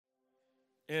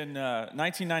In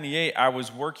 1998, I was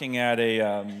working at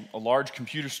a large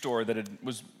computer store that had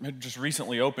just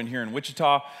recently opened here in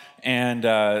Wichita, and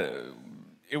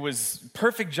it was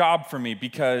perfect job for me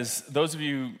because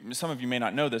some of you may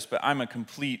not know this, but I'm a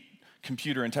complete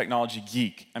computer and technology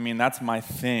geek. I mean, that's my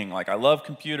thing. Like, I love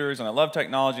computers and I love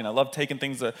technology and I love taking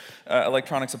things,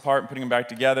 electronics apart and putting them back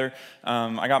together.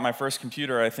 I got my first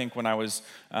computer, I think, when I was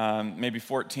maybe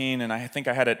 14, and I think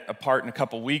I had it apart in a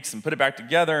couple weeks and put it back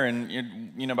together.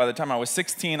 And by the time I was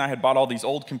 16, I had bought all these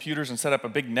old computers and set up a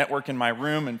big network in my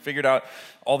room and figured out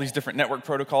all these different network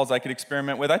protocols I could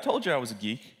experiment with. I told you I was a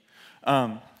geek.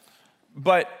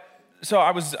 So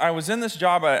I was in this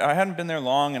job. I hadn't been there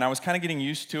long, and I was kind of getting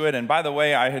used to it. And by the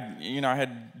way, I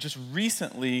had just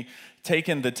recently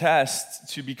taken the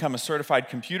test to become a certified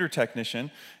computer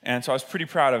technician, and so I was pretty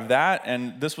proud of that.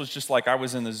 And this was just like I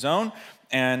was in the zone.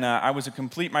 And I was a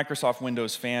complete Microsoft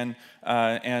Windows fan,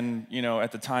 and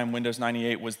at the time Windows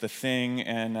 98 was the thing,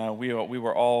 and we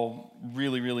were all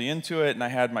really, really into it. And I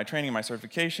had my training, my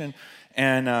certification,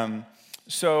 and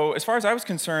so as far as I was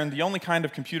concerned, the only kind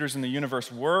of computers in the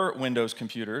universe were Windows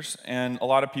computers, and a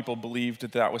lot of people believed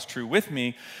that was true with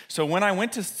me. So when I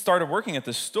went to started working at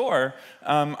the store,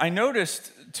 I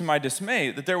noticed, to my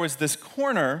dismay, that there was this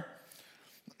corner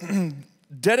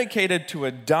dedicated to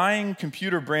a dying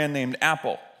computer brand named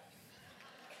Apple.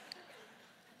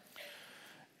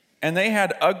 And they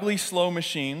had ugly, slow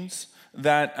machines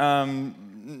that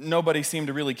nobody seemed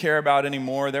to really care about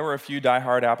anymore. There were a few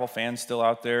diehard Apple fans still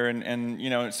out there,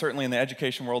 and certainly in the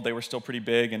education world, they were still pretty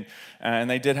big, and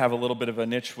they did have a little bit of a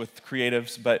niche with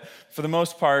creatives, but for the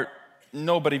most part,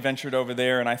 nobody ventured over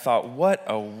there, and I thought, what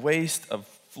a waste of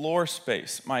floor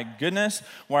space. My goodness,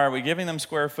 why are we giving them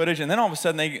square footage? And then all of a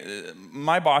sudden,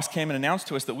 my boss came and announced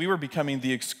to us that we were becoming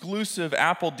the exclusive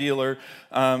Apple dealer.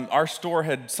 Our store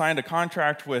had signed a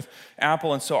contract with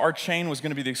Apple, and so our chain was going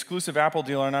to be the exclusive Apple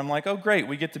dealer. And I'm like, oh, great,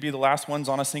 we get to be the last ones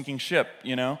on a sinking ship,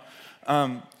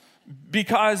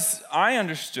 because I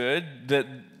understood that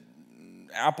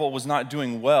Apple was not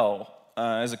doing well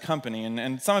as a company.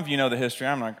 And some of you know the history.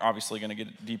 I'm not obviously going to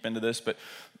get deep into this, but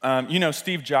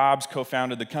Steve Jobs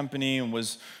co-founded the company and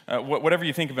was, whatever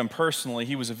you think of him personally,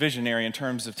 he was a visionary in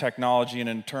terms of technology and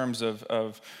in terms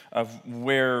of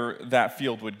where that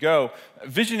field would go.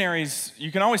 Visionaries,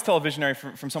 you can always tell a visionary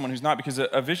from someone who's not, because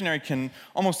a visionary can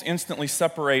almost instantly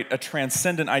separate a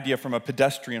transcendent idea from a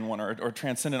pedestrian one, or a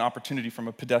transcendent opportunity from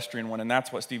a pedestrian one, and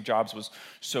that's what Steve Jobs was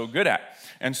so good at.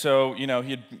 And so, he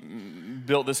had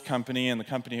built this company, and the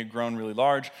company had grown really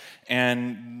large,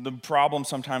 and the problem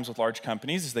sometimes with large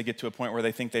companies is they get to a point where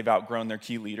they think they've outgrown their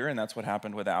key leader, and that's what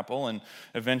happened with Apple. And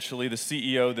eventually the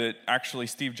CEO that actually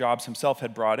Steve Jobs himself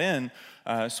had brought in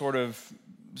sort of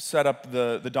set up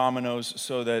the dominoes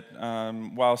so that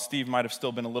while Steve might have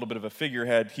still been a little bit of a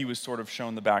figurehead, he was sort of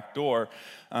shown the back door.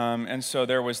 And so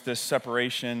there was this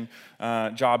separation.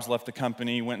 Jobs left the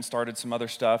company, went and started some other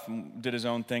stuff, and did his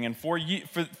own thing. And for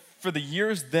the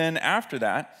years then after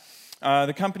that,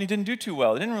 the company didn't do too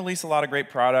well. They didn't release a lot of great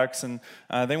products, and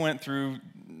they went through,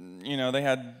 they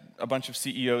had a bunch of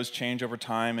CEOs change over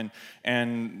time,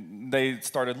 and they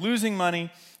started losing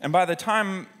money. And by the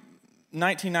time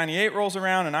 1998 rolls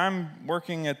around, and I'm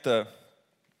working at this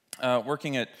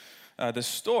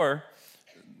store,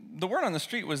 the word on the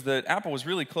street was that Apple was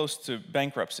really close to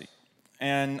bankruptcy.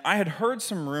 And I had heard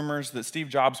some rumors that Steve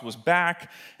Jobs was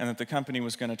back and that the company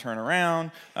was going to turn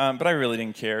around, but I really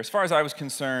didn't care. As far as I was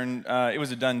concerned, it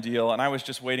was a done deal, and I was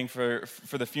just waiting for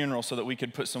the funeral so that we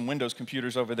could put some Windows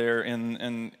computers over there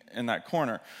in that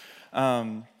corner.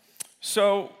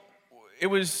 So it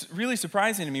was really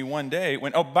surprising to me one day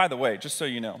when, oh, by the way, just so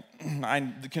you know,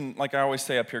 like I always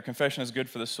say up here, confession is good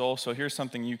for the soul, so here's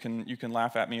something you can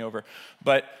laugh at me over.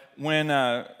 But when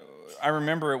I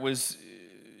remember it was,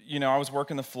 I was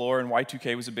working the floor, and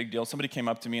Y2K was a big deal. Somebody came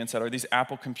up to me and said, are these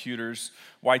Apple computers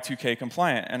Y2K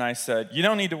compliant? And I said, you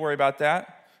don't need to worry about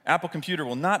that. Apple Computer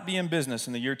will not be in business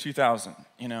in the year 2000,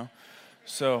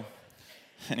 So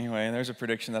anyway, there's a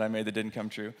prediction that I made that didn't come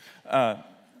true. So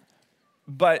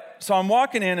I'm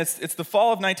walking in, it's the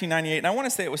fall of 1998, and I want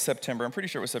to say it was September. I'm pretty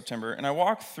sure it was September. And I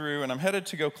walk through, and I'm headed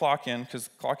to go clock in, because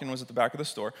clock in was at the back of the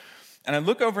store. And I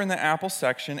look over in the Apple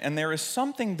section, and there is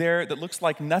something there that looks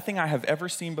like nothing I have ever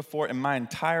seen before in my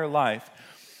entire life.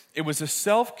 It was a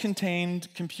self-contained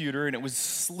computer, and it was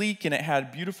sleek, and it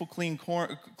had beautiful, clean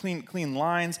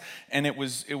lines, and it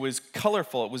was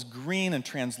colorful. It was green and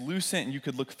translucent, and you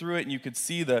could look through it, and you could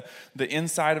see the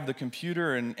inside of the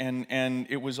computer, and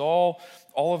it was all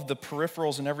of the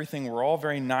peripherals and everything were all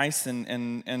very nice,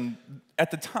 and at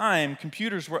the time,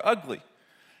 computers were ugly.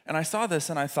 And I saw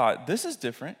this, and I thought, this is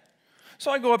different. So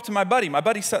I go up to my buddy. My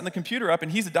buddy's setting the computer up,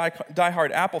 and he's a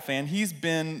diehard Apple fan. He's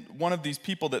been one of these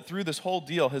people that through this whole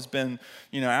deal has been,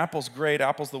 Apple's great,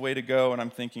 Apple's the way to go, and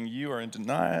I'm thinking, you are in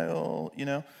denial,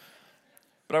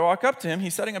 But I walk up to him,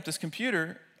 he's setting up this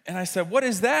computer, and I said, what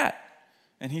is that?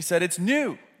 And he said, it's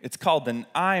new. It's called an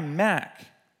iMac.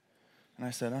 And I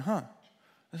said, I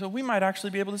said, we might actually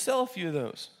be able to sell a few of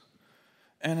those.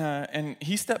 And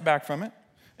he stepped back from it,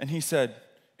 and he said,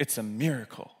 it's a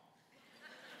miracle.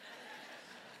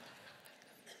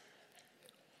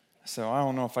 So I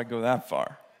don't know if I go that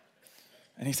far.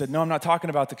 And he said, no, I'm not talking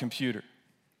about the computer.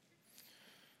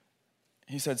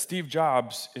 He said, Steve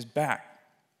Jobs is back,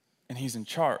 and he's in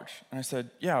charge. And I said,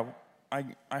 yeah,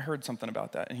 I heard something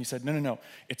about that. And he said, no,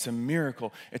 it's a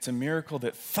miracle. It's a miracle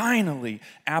that finally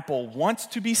Apple wants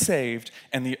to be saved,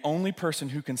 and the only person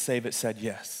who can save it said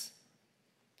yes.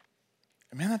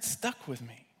 And man, that stuck with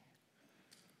me.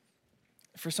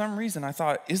 For some reason, I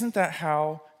thought, isn't that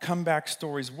how comeback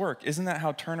stories work? Isn't that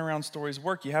how turnaround stories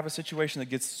work? You have a situation that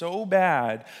gets so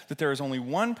bad that there is only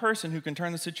one person who can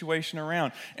turn the situation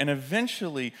around, and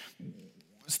eventually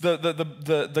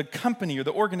the company or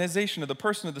the organization or the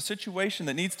person or the situation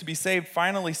that needs to be saved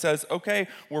finally says, okay,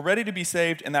 we're ready to be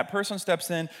saved, and that person steps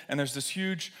in, and there's this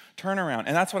huge turnaround.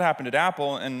 And that's what happened at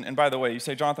Apple. And by the way, you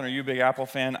say, Jonathan, are you a big Apple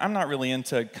fan? I'm not really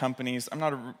into companies. I'm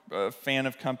not a fan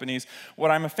of companies.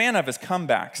 What I'm a fan of is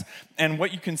comebacks. And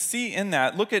what you can see in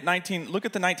that, look at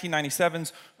the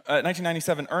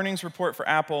 1997 earnings report for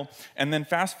Apple, and then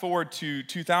fast forward to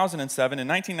 2007. In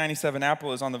 1997,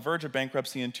 Apple is on the verge of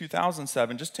bankruptcy. In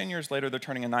 2007, just 10 years later, they're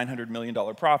turning a $900 million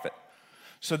profit.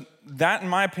 So that, in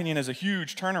my opinion, is a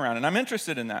huge turnaround, and I'm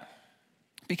interested in that.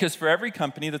 Because for every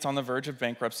company that's on the verge of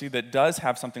bankruptcy that does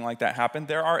have something like that happen,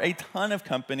 there are a ton of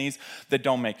companies that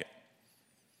don't make it.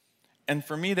 And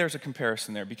for me, there's a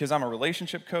comparison there because I'm a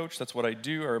relationship coach, that's what I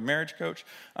do, or a marriage coach,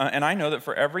 and I know that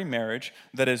for every marriage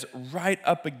that is right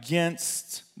up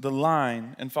against the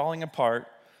line and falling apart,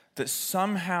 that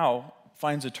somehow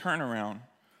finds a turnaround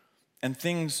and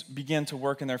things begin to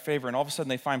work in their favor, and all of a sudden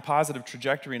they find positive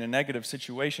trajectory in a negative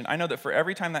situation. I know that for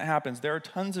every time that happens, there are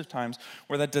tons of times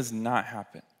where that does not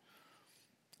happen.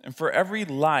 And for every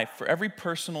life, for every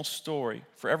personal story,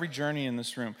 for every journey in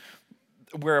this room,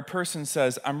 where a person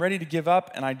says, I'm ready to give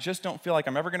up and I just don't feel like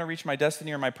I'm ever going to reach my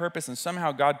destiny or my purpose, and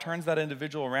somehow God turns that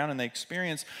individual around and they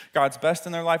experience God's best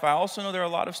in their life. I also know there are a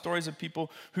lot of stories of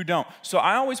people who don't. So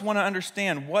I always want to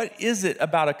understand, what is it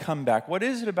about a comeback? What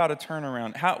is it about a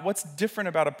turnaround? What's different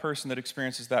about a person that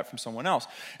experiences that from someone else?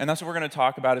 And that's what we're going to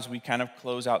talk about as we kind of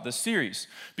close out this series.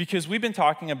 Because we've been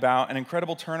talking about an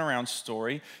incredible turnaround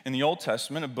story in the Old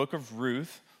Testament, a book of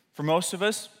Ruth. For most of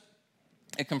us,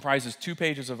 it comprises 2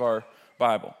 pages of our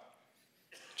Bible.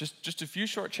 Just a few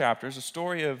short chapters, a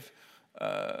story of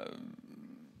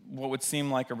what would seem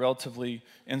like a relatively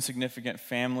insignificant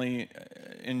family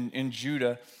in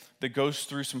Judah that goes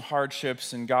through some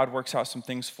hardships, and God works out some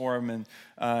things for them,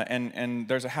 and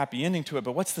there's a happy ending to it.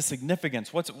 But what's the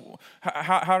significance?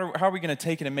 How are we going to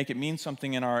take it and make it mean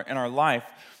something in our life?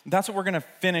 That's what we're going to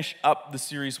finish up the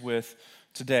series with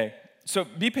today. So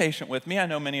be patient with me. I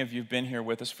know many of you have been here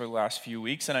with us for the last few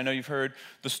weeks, and I know you've heard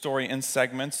the story in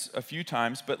segments a few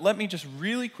times, but let me just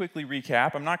really quickly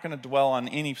recap. I'm not going to dwell on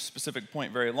any specific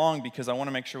point very long because I want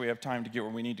to make sure we have time to get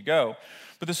where we need to go.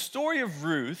 But the story of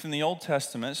Ruth in the Old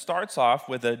Testament starts off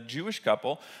with a Jewish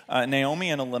couple,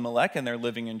 Naomi and Elimelech, and they're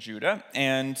living in Judah.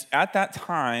 And at that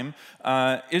time,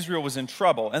 Israel was in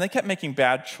trouble, and they kept making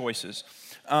bad choices.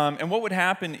 And what would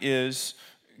happen is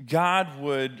God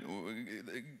would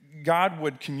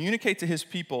communicate to his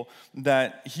people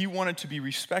that he wanted to be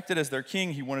respected as their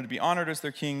king, he wanted to be honored as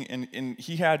their king, and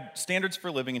he had standards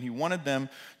for living, and he wanted them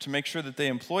to make sure that they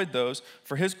employed those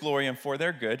for his glory and for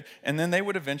their good. And then they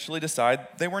would eventually decide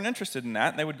they weren't interested in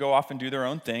that, and they would go off and do their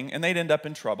own thing, and they'd end up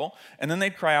in trouble. And then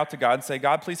they'd cry out to God and say,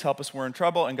 God, please help us, we're in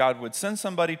trouble. And God would send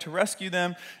somebody to rescue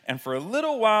them, and for a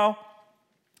little while,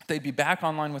 they'd be back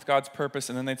online with God's purpose,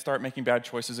 and then they'd start making bad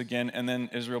choices again, and then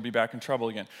Israel would be back in trouble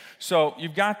again. So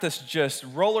you've got this just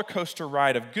roller coaster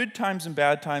ride of good times and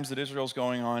bad times that Israel's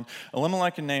going on.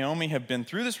 Elimelech and Naomi have been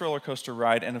through this roller coaster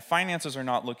ride, and the finances are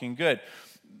not looking good.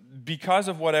 Because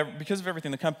of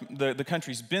everything the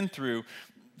country's been through,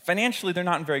 financially, they're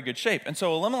not in very good shape. And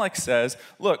so Elimelech says,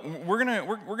 look, we're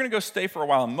gonna go stay for a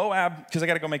while in Moab because I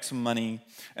got to go make some money,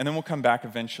 and then we'll come back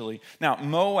eventually. Now,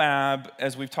 Moab,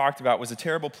 as we've talked about, was a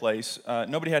terrible place.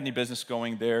 Nobody had any business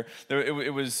going there.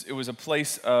 It was a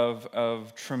place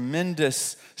of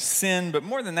tremendous sin, but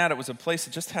more than that, it was a place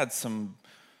that just had some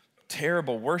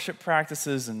terrible worship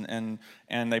practices, and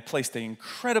they placed an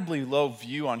incredibly low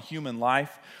view on human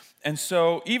life. And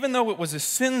so even though it was a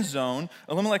sin zone,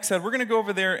 Elimelech said, we're going to go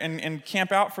over there and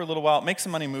camp out for a little while, make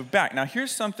some money, move back. Now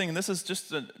here's something, and this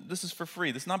is for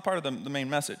free. This is not part of the main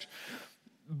message.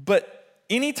 But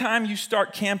anytime you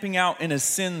start camping out in a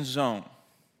sin zone,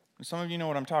 some of you know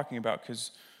what I'm talking about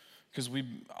because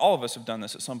all of us have done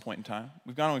this at some point in time.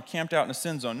 We've gone and we've camped out in a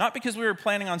sin zone, not because we were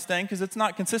planning on staying, because it's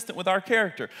not consistent with our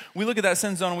character. We look at that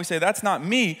sin zone and we say, that's not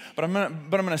me, but I'm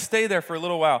gonna stay there for a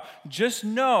little while. Just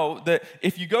know that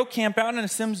if you go camp out in a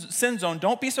sin zone,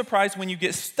 don't be surprised when you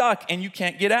get stuck and you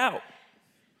can't get out.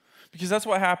 Because that's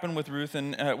what happened with Ruth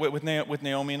and with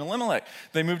Naomi and Elimelech.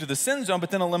 They moved to the sin zone,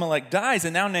 but then Elimelech dies,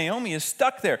 and now Naomi is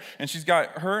stuck there. And she's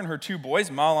got her and her two boys,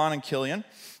 Mahlon and Chilion.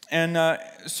 And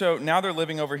so now they're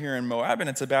living over here in Moab, and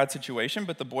it's a bad situation,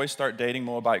 but the boys start dating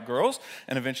Moabite girls,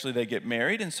 and eventually they get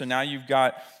married. And so now you've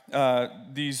got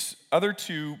these other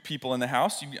two people in the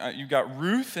house. You've got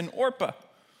Ruth and Orpah.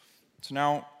 So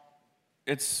now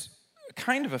it's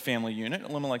kind of a family unit.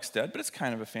 Elimelech's dead, but it's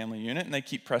kind of a family unit, and they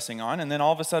keep pressing on. And then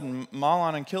all of a sudden,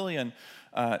 Mahlon and Chilion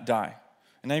die.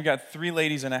 And now you've got three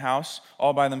ladies in a house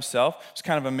all by themselves. It's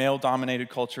kind of a male-dominated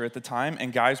culture at the time,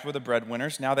 and guys were the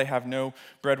breadwinners. Now they have no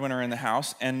breadwinner in the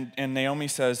house, and Naomi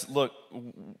says, look,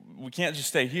 we can't just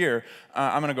stay here.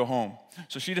 I'm going to go home.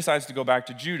 So she decides to go back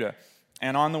to Judah.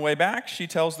 And on the way back, she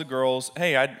tells the girls,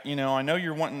 hey, I know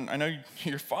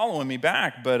you're following me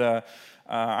back, but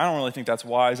I don't really think that's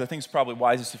wise. I think it's probably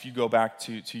wisest if you go back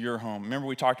to your home. Remember,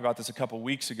 we talked about this a couple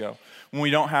weeks ago. When we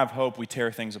don't have hope, we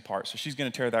tear things apart. So she's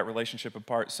going to tear that relationship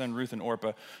apart, send Ruth and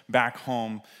Orpah back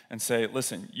home and say,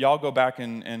 listen, y'all go back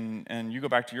and you go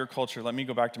back to your culture. Let me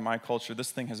go back to my culture.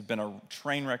 This thing has been a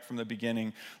train wreck from the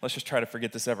beginning. Let's just try to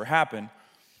forget this ever happened.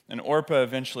 And Orpah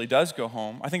eventually does go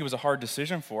home. I think it was a hard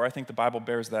decision for her. I think the Bible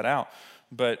bears that out.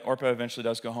 But Orpah eventually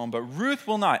does go home. But Ruth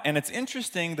will not. And it's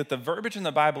interesting that the verbiage in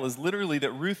the Bible is literally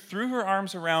that Ruth threw her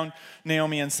arms around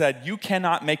Naomi and said, you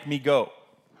cannot make me go,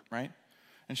 right?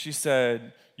 And she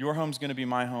said, your home's going to be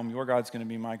my home, your God's going to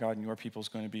be my God, and your people's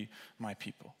going to be my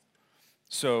people.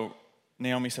 So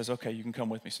Naomi says, okay, you can come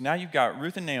with me. So now you've got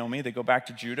Ruth and Naomi. They go back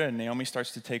to Judah, and Naomi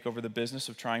starts to take over the business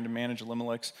of trying to manage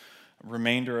Elimelech's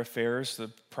remainder affairs, the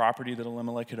property that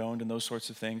Elimelech had owned and those sorts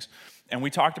of things. And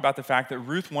we talked about the fact that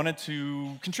Ruth wanted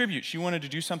to contribute. She wanted to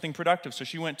do something productive. So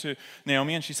she went to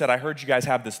Naomi and she said, I heard you guys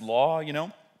have this law,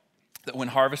 that when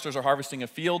harvesters are harvesting a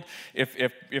field,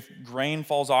 if grain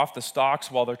falls off the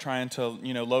stalks while they're trying to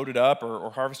load it up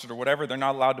or harvest it or whatever, they're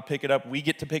not allowed to pick it up. We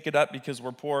get to pick it up because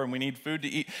we're poor and we need food to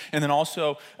eat. And then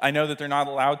also, I know that they're not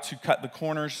allowed to cut the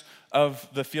corners of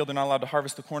the field. They're not allowed to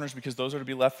harvest the corners because those are to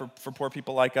be left for poor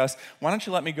people like us. Why don't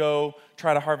you let me go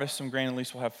try to harvest some grain? At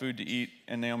least we'll have food to eat.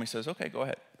 And Naomi says, okay, go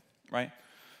ahead, right?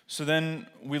 So then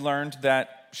we learned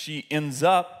that she ends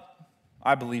up,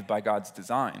 I believe by God's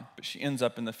design, but she ends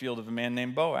up in the field of a man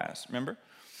named Boaz, remember?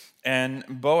 And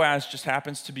Boaz just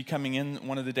happens to be coming in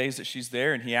one of the days that she's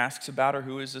there, and he asks about her,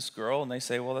 who is this girl? And they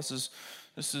say, well, this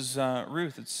is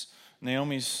Ruth. It's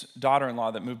Naomi's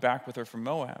daughter-in-law that moved back with her from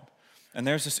Moab. And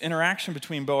there's this interaction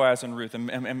between Boaz and Ruth,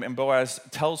 and Boaz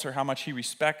tells her how much he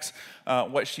respects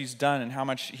what she's done and how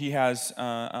much he has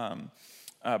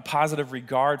positive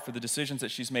regard for the decisions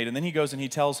that she's made. And then he goes and he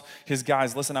tells his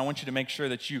guys, listen, I want you to make sure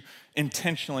that you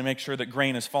intentionally make sure that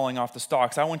grain is falling off the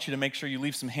stalks. I want you to make sure you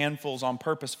leave some handfuls on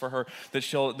purpose for her that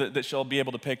she'll be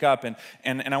able to pick up. And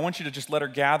I want you to just let her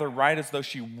gather right as though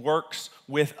she works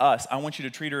with us. I want you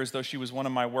to treat her as though she was one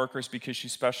of my workers because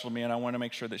she's special to me, and I want to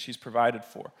make sure that she's provided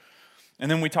for. And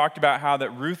then we talked about how that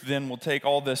Ruth then will take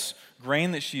all this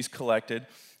grain that she's collected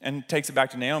and takes it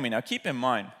back to Naomi. Now keep in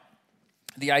mind,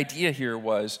 the idea here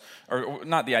was, or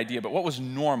not the idea, but what was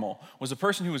normal was a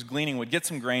person who was gleaning would get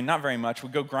some grain, not very much,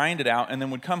 would go grind it out, and then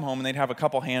would come home and they'd have a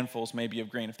couple handfuls maybe of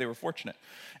grain if they were fortunate.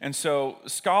 And so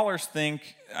scholars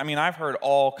think, I've heard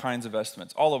all kinds of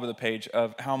estimates all over the page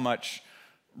of how much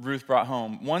Ruth brought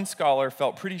home. One scholar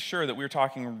felt pretty sure that we were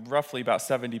talking roughly about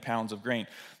 70 pounds of grain.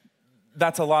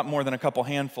 That's a lot more than a couple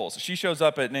handfuls. She shows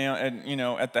up at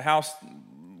the house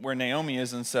where Naomi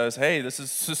is and says, hey, this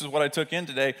is what I took in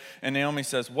today. And Naomi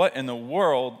says, what in the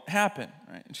world happened?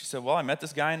 Right? And she said, well, I met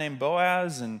this guy named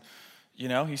Boaz, and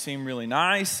he seemed really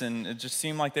nice, and it just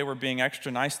seemed like they were being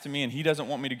extra nice to me, and he doesn't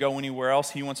want me to go anywhere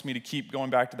else. He wants me to keep going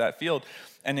back to that field.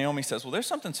 And Naomi says, well, there's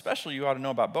something special you ought to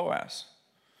know about Boaz.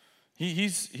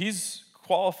 He's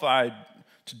qualified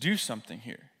to do something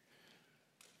here.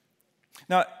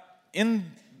 Now,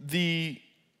 in the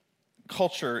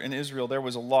culture in Israel, there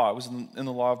was a law. It was in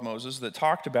the law of Moses that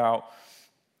talked about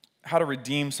how to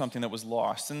redeem something that was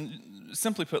lost. And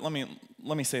simply put, let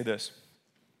me say this.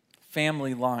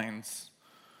 Family lines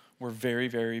were very,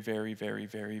 very, very, very,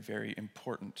 very, very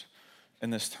important in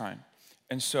this time.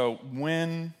 And so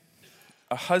when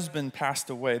a husband passed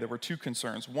away, there were two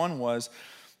concerns. One was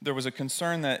there was a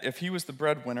concern that if he was the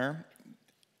breadwinner,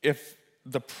 if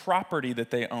the property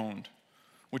that they owned,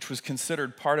 which was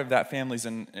considered part of that family's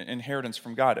inheritance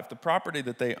from God, if the property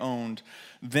that they owned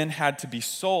then had to be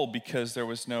sold because there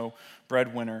was no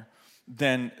breadwinner,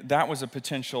 then that was a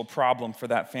potential problem for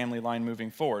that family line moving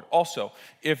forward. Also,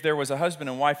 if there was a husband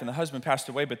and wife and the husband passed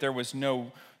away but there was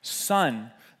no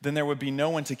son, then there would be no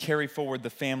one to carry forward the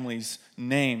family's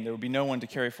name. There would be no one to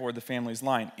carry forward the family's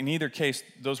line. In either case,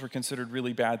 those were considered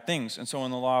really bad things. And so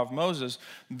in the law of Moses,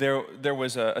 there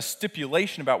was a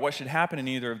stipulation about what should happen in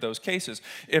either of those cases.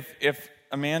 If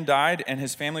a man died and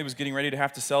his family was getting ready to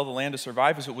have to sell the land to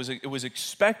survive, it was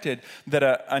expected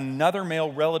that another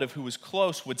male relative who was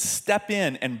close would step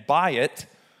in and buy it,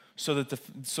 so that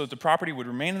the property would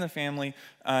remain in the family,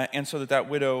 and so that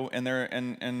widow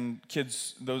and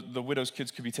kids, the widow's kids,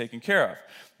 could be taken care of.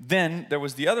 Then there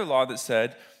was the other law that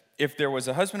said if there was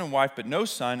a husband and wife but no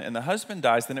son, and the husband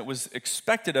dies, then it was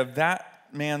expected of that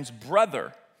man's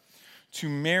brother to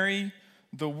marry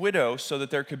the widow so that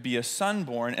there could be a son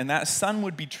born, and that son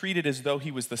would be treated as though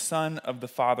he was the son of the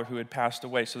father who had passed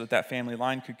away, so that family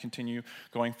line could continue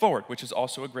going forward, which is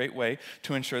also a great way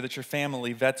to ensure that your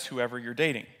family vets whoever you're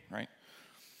dating, right?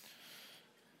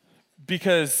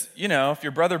 Because, if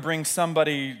your brother brings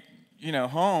somebody,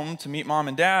 home to meet mom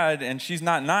and dad and she's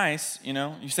not nice,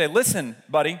 you say, listen,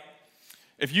 buddy,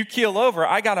 if you keel over,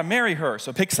 I got to marry her,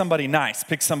 so pick somebody nice,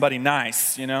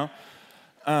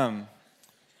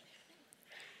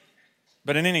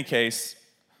 But in any case,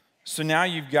 so now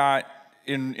you've got,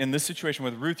 in this situation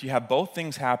with Ruth, you have both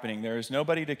things happening. There is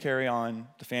nobody to carry on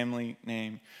the family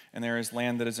name, and there is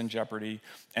land that is in jeopardy.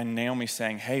 And Naomi's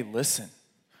saying, hey, listen,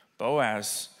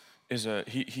 Boaz is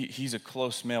he's a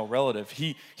close male relative.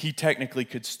 He technically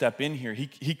could step in here.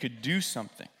 He could do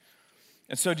something.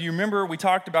 And so do you remember we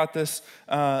talked about this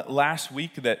last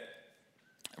week, that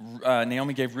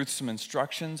Naomi gave Ruth some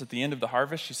instructions at the end of the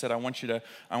harvest. She said, I want you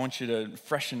to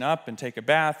freshen up and take a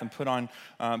bath and put on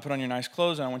your nice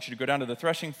clothes, and I want you to go down to the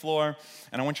threshing floor,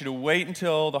 and I want you to wait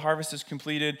until the harvest is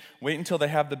completed, wait until they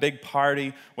have the big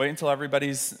party, wait until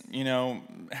everybody's,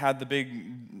 had the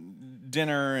big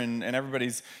dinner and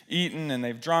everybody's eaten and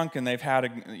they've drunk and they've had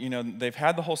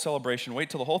the whole celebration. Wait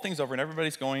till the whole thing's over and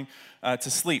everybody's going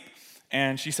to sleep.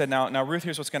 And she said, now Ruth,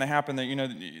 here's what's going to happen. That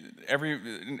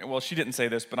she didn't say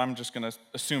this, but I'm just going to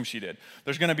assume she did.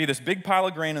 There's going to be this big pile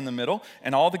of grain in the middle,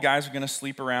 and all the guys are going to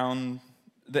sleep around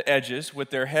the edges with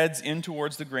their heads in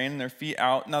towards the grain and their feet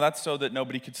out. Now that's so that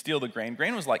nobody could steal the grain.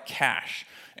 Grain was like cash.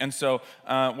 And so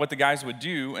what the guys would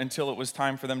do until it was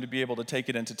time for them to be able to take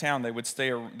it into town, they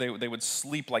would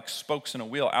sleep like spokes in a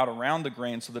wheel out around the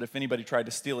grain, so that if anybody tried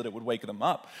to steal it, it would wake them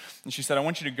up. And she said, I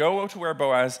want you to go to where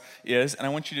Boaz is, and I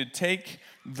want you to take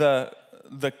the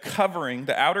covering,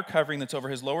 the outer covering that's over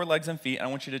his lower legs and feet, and I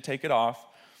want you to take it off.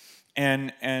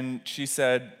 And she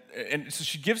said, and so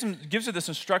she gives her this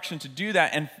instruction to do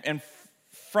that. And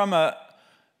from a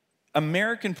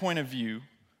American point of view,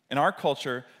 in our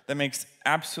culture, that makes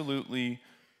absolutely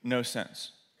no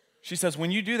sense. She says, when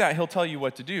you do that, he'll tell you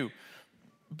what to do.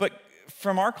 But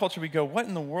from our culture, we go, what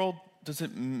in the world does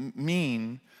it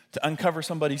mean to uncover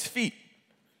somebody's feet?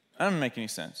 That doesn't make any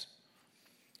sense.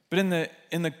 But in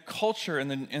the culture, in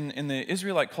the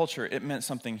Israelite culture, it meant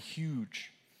something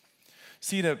huge.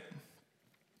 See, to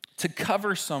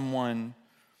cover someone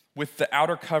with the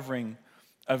outer covering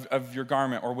of your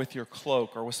garment, or with your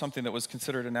cloak, or with something that was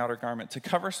considered an outer garment, to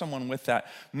cover someone with that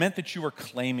meant that you were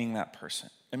claiming that person.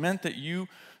 It meant that you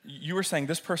were saying,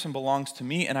 this person belongs to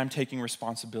me and I'm taking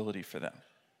responsibility for them.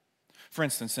 For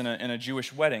instance, in a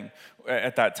Jewish wedding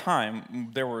at that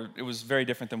time, it was very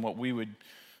different than what we would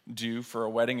do for a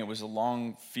wedding. It was a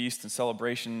long feast and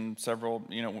celebration,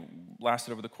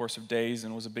 lasted over the course of days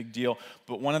and was a big deal.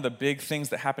 But one of the big things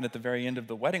that happened at the very end of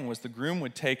the wedding was the groom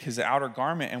would take his outer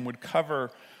garment and would cover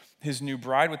his new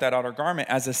bride with that outer garment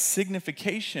as a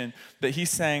signification that he's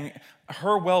saying,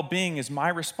 her well-being is my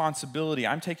responsibility.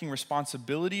 I'm taking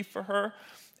responsibility for her,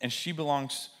 and she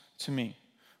belongs to me.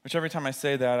 Which every time I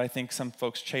say that, I think some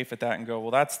folks chafe at that and go,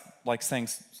 well, that's like saying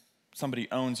somebody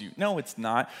owns you. No, it's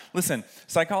not. Listen,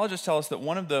 psychologists tell us that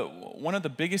one of the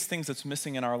biggest things that's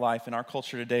missing in our life, in our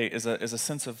culture today, is a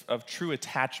sense of true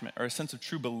attachment, or a sense of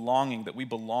true belonging, that we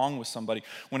belong with somebody.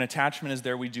 When attachment is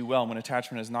there, we do well. When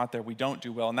attachment is not there, we don't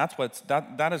do well. And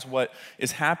that is what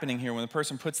is happening here. When the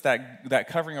person puts that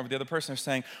covering over the other person, they're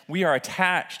saying, we are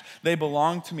attached. They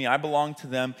belong to me. I belong to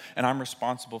them, and I'm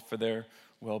responsible for their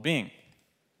well-being.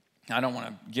 Now, I don't want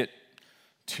to get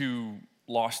too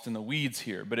lost in the weeds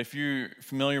here, but if you're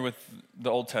familiar with the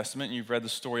Old Testament and you've read the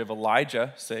story of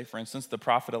Elijah, say, for instance, the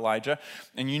prophet Elijah,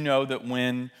 and you know that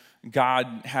when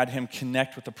God had him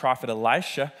connect with the prophet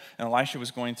Elisha, and Elisha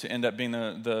was going to end up being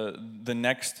the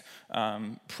next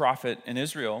prophet in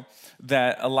Israel,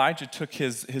 that Elijah took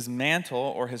his mantle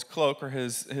or his cloak or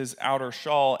his outer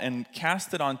shawl and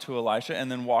cast it onto Elisha and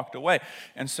then walked away.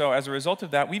 And so as a result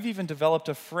of that, we've even developed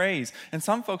a phrase, and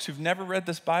some folks who've never read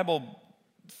this Bible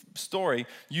story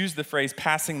use the phrase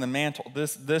passing the mantle.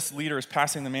 This leader is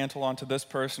passing the mantle on to this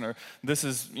person, or this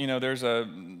is, there's a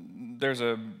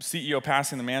CEO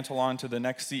passing the mantle on to the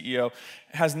next CEO.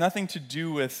 It has nothing to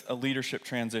do with a leadership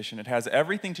transition. It has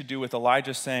everything to do with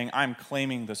Elijah saying, I'm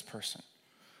claiming this person.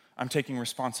 I'm taking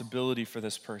responsibility for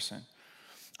this person.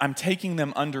 I'm taking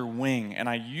them under wing. And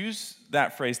I use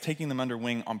that phrase, taking them under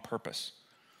wing, on purpose.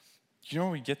 Do you know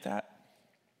where we get that?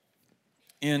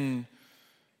 In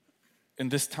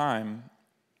this time,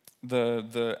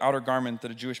 the outer garment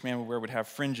that a Jewish man would wear would have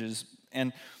fringes,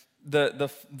 and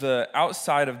the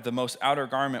outside of the most outer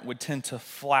garment would tend to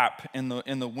flap in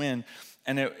the wind,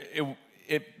 and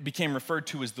it became referred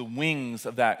to as the wings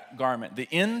of that garment. The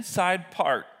inside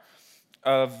part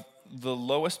of the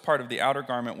lowest part of the outer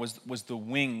garment was the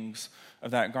wings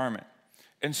of that garment.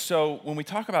 And so when we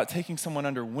talk about taking someone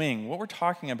under wing, what we're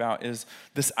talking about is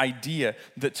this idea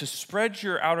that to spread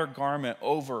your outer garment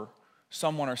over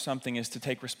someone or something is to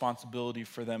take responsibility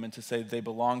for them and to say they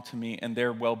belong to me and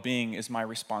their well-being is my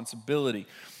responsibility.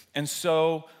 And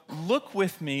so look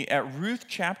with me at Ruth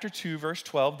chapter 2, verse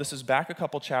 12. This is back a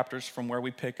couple chapters from where we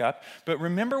pick up. But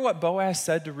remember what Boaz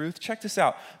said to Ruth? Check this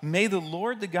out. May the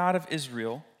Lord, the God of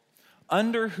Israel,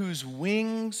 under whose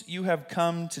wings you have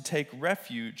come to take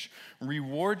refuge,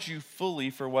 reward you fully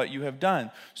for what you have done.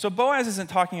 So Boaz isn't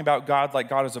talking about God like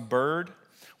God is a bird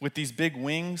with these big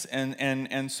wings,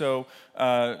 and so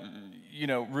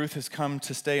Ruth has come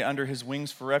to stay under his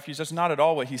wings for refuge. That's not at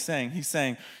all what he's saying. He's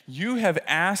saying, you have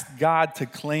asked God to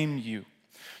claim you.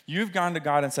 You've gone to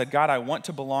God and said, God, I want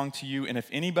to belong to you, and if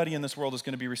anybody in this world is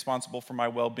going to be responsible for my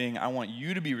well-being, I want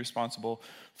you to be responsible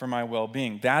for my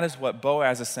well-being. That is what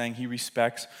Boaz is saying he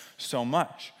respects so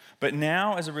much. But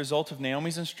now, as a result of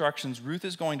Naomi's instructions, Ruth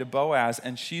is going to Boaz,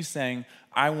 and she's saying,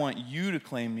 I want you to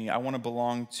claim me. I want to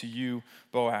belong to you,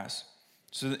 Boaz.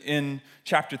 So in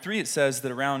chapter 3, it says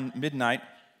that around midnight,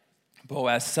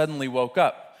 Boaz suddenly woke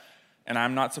up. And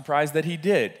I'm not surprised that he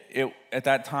did. At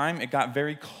that time, it got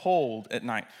very cold at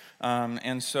night.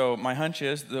 And so my hunch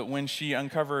is that when she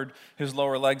uncovered his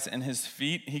lower legs and his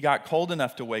feet, he got cold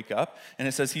enough to wake up. And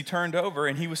it says he turned over,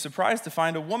 and he was surprised to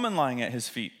find a woman lying at his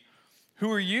feet.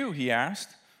 Who are you? He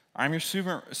asked. I'm your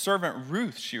servant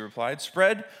Ruth, she replied.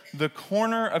 Spread the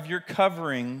corner of your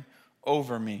covering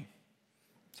over me.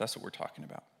 So that's what we're talking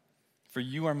about. For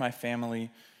you are my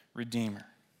family redeemer.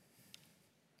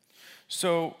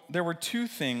 So there were two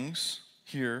things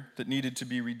here that needed to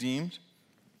be redeemed.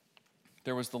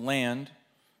 There was the land,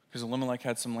 because Elimelech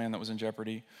had some land that was in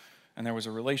jeopardy, and there was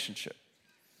a relationship,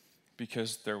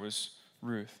 because there was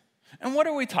Ruth. And what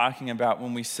are we talking about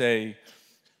when we say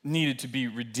needed to be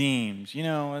redeemed?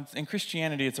 In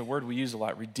Christianity, it's a word we use a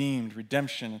lot, redeemed,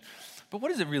 redemption. But what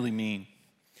does it really mean?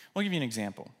 I'll give you an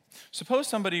example. Suppose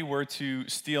somebody were to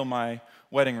steal my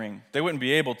wedding ring. They wouldn't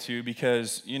be able to,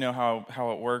 because you know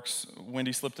how it works.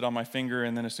 Wendy slipped it on my finger,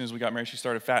 and then as soon as we got married, she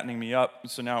started fattening me up,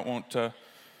 so now it won't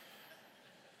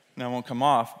come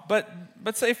off. But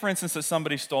say, for instance, that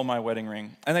somebody stole my wedding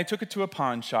ring, and they took it to a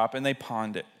pawn shop, and they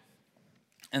pawned it.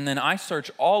 And then I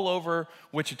search all over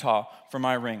Wichita for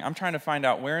my ring. I'm trying to find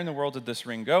out where in the world did this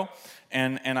ring go.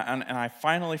 And I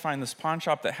finally find this pawn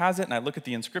shop that has it, and I look at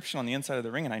the inscription on the inside of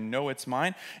the ring, and I know it's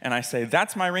mine. And I say,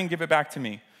 that's my ring, give it back to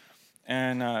me.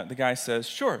 And the guy says,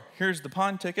 sure, here's the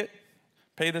pawn ticket.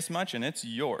 Pay this much, and it's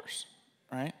yours,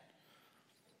 right?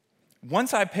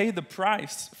 Once I pay the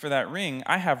price for that ring,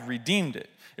 I have redeemed it.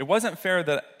 It wasn't fair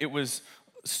that it was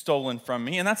stolen from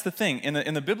me. And that's the thing.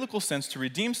 In the biblical sense, to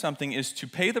redeem something is to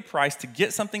pay the price to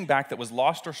get something back that was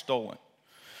lost or stolen.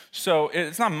 So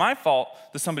it's not my fault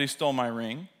that somebody stole my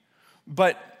ring,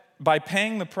 but by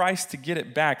paying the price to get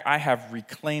it back, I have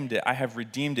reclaimed it. I have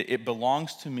redeemed it. It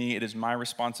belongs to me. It is my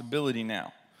responsibility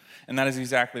now. And that is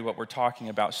exactly what we're talking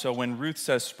about. So when Ruth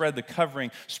says, spread the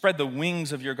covering, spread the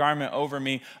wings of your garment over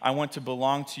me, I want to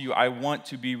belong to you, I want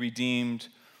to be redeemed,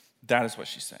 that is what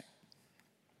she's saying.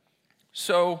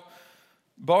 So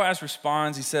Boaz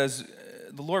responds, he says,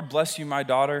 the Lord bless you, my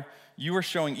daughter. you are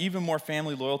showing even more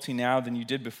family loyalty now than you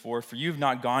did before, for you have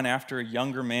not gone after a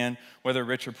younger man, whether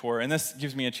rich or poor. And this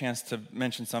gives me a chance to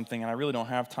mention something, and I really don't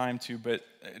have time to, but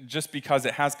just because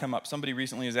it has come up. Somebody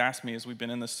recently has asked me as we've been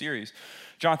in this series,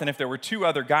 Jonathan, if there were two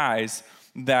other guys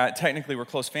that technically were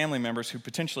close family members who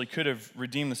potentially could have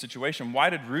redeemed the situation, why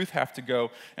did Ruth have to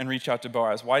go and reach out to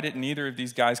Boaz? Why didn't neither of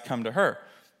these guys come to her?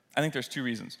 I think there's two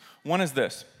reasons. One is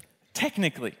this.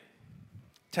 Technically,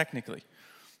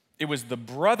 it was the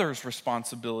brother's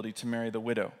responsibility to marry the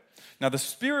widow. Now, the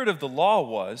spirit of the law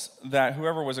was that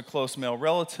whoever was a close male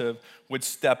relative would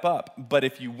step up. But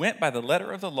if you went by the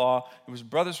letter of the law, it was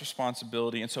brother's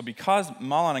responsibility. And so because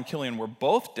Mahlon and Chilion were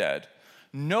both dead,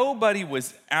 nobody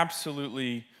was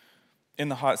absolutely in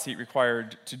the hot seat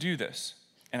required to do this.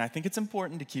 And I think it's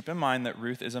important to keep in mind that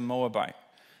Ruth is a Moabite.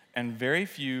 And very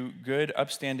few good,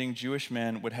 upstanding Jewish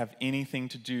men would have anything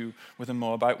to do with a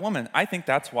Moabite woman. I think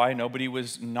that's why nobody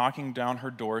was knocking down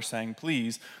her door saying,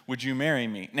 please, would you marry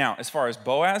me? Now, as far as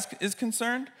Boaz is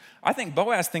concerned, I think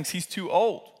Boaz thinks he's too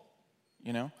old.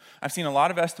 You know, I've seen a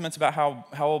lot of estimates about how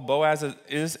old Boaz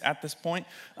is at this point,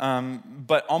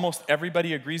 but almost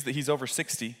everybody agrees that he's over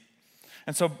 60.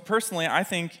 And so personally, I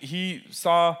think he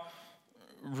saw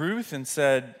Ruth and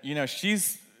said, you know,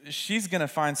 she's going to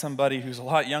find somebody who's a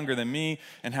lot younger than me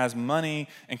and has money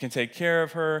and can take care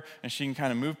of her, and she can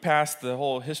kind of move past the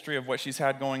whole history of what she's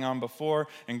had going on before,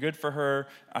 and good for her.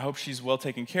 I hope she's well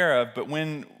taken care of. But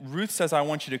when Ruth says, I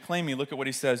want you to claim me, look at what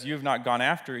he says. You have not gone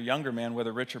after a younger man,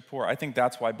 whether rich or poor. I think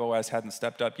that's why Boaz hadn't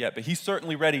stepped up yet, but he's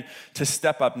certainly ready to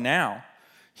step up now.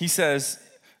 He says,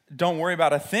 don't worry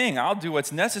about a thing. I'll do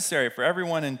what's necessary, for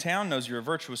everyone in town knows you're a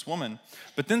virtuous woman.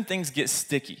 But then things get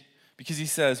sticky. Because he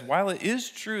says, while it is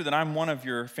true that I'm one of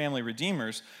your family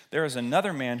redeemers, there is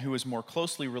another man who is more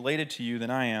closely related to you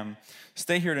than I am.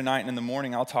 Stay here tonight, and in the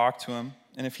morning I'll talk to him.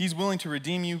 And if he's willing to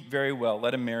redeem you, very well,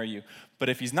 let him marry you. But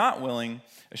if he's not willing,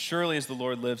 as surely as the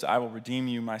Lord lives, I will redeem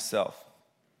you myself.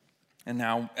 And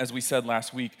now, as we said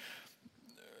last week,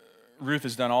 Ruth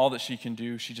has done all that she can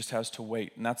do. She just has to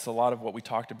wait. And that's a lot of what we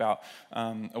talked about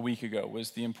a week ago, was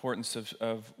the importance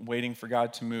of waiting for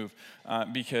God to move.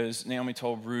 Because Naomi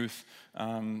told Ruth,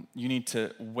 you need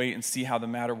to wait and see how the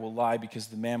matter will lie, because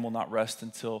the man will not rest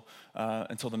until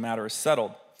the matter is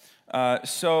settled.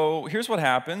 So here's what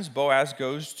happens. Boaz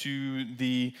goes to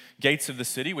the gates of the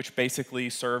city, which basically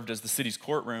served as the city's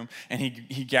courtroom, and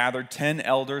he gathered 10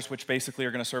 elders, which basically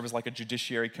are going to serve as like a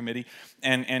judiciary committee,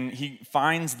 and he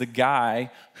finds the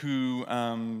guy who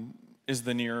is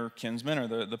the near kinsman,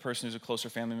 or the person who's a closer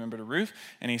family member to Ruth,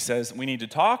 and he says, we need to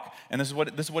talk, and this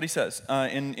is what he says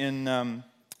in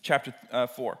chapter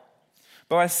 4.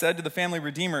 Boaz said to the family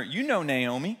redeemer, you know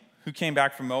Naomi, who came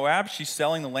back from Moab. She's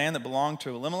selling the land that belonged to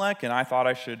Elimelech, and I thought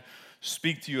I should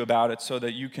speak to you about it so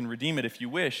that you can redeem it if you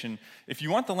wish. And if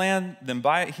you want the land, then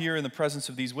buy it here in the presence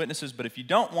of these witnesses. But if you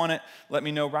don't want it, let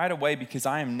me know right away, because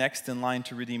I am next in line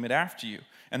to redeem it after you.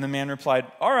 And the man replied,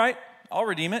 all right, I'll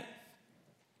redeem it.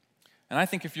 And I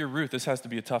think if you're Ruth, this has to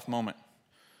be a tough moment.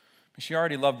 She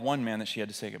already loved one man that she had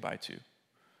to say goodbye to.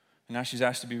 And now she's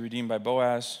asked to be redeemed by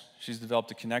Boaz. She's developed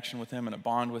a connection with him and a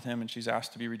bond with him, and she's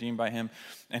asked to be redeemed by him.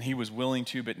 And he was willing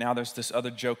to, but now there's this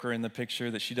other joker in the picture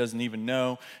that she doesn't even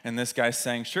know. And this guy's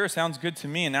saying, sure, sounds good to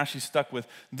me. And now she's stuck with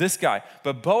this guy.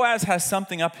 But Boaz has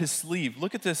something up his sleeve.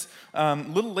 Look at this. A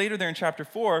little later there in chapter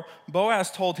 4,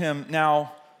 Boaz told him,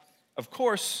 now, of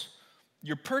course,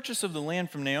 your purchase of the land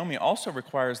from Naomi also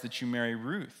requires that you marry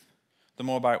Ruth, the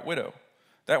Moabite widow.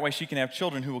 That way she can have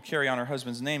children who will carry on her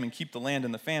husband's name and keep the land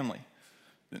in the family.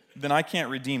 Then I can't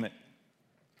redeem it.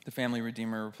 The family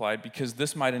redeemer replied, because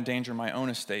this might endanger my own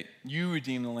estate. You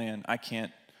redeem the land. I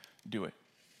can't do it.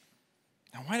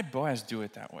 Now, why did Boaz do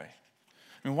it that way?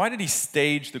 I mean, why did he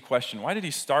stage the question? Why did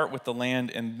he start with the land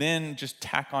and then just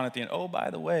tack on at the end, oh, by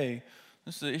the way,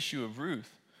 this is the issue of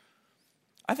Ruth?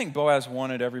 I think Boaz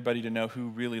wanted everybody to know who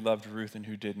really loved Ruth and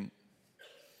who didn't,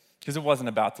 because it wasn't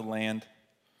about the land.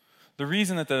 The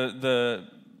reason that the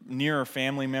nearer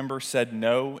family member said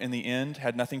no in the end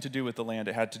had nothing to do with the land.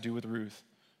 It had to do with Ruth.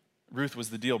 Ruth was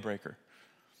the deal breaker.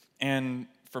 And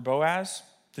for Boaz,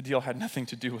 the deal had nothing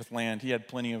to do with land. He had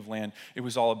plenty of land. It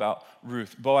was all about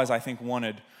Ruth. Boaz, I think,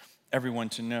 wanted everyone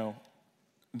to know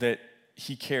that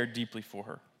he cared deeply for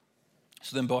her.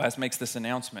 So then Boaz makes this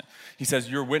announcement. He says,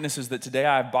 you're witnesses that today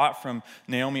I have bought from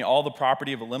Naomi all the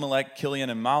property of Elimelech, Chilion,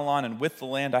 and Mahlon, and with the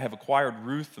land I have acquired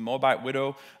Ruth, the Moabite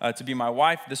widow, to be my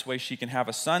wife. This way she can have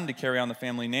a son to carry on the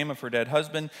family name of her dead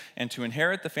husband and to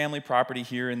inherit the family property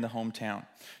here in the hometown.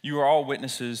 You are all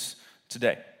witnesses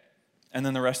today. And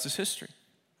then the rest is history.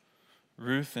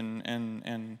 Ruth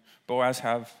and Boaz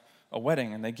have a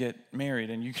wedding and they get married.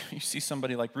 And you see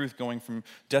somebody like Ruth going from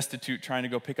destitute, trying to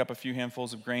go pick up a few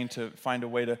handfuls of grain to find a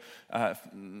way to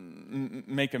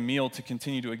make a meal to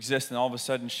continue to exist. And all of a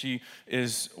sudden she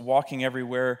is walking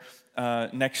everywhere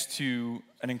next to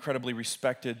an incredibly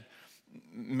respected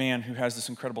man who has this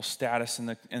incredible status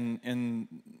in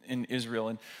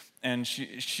Israel. And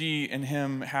she and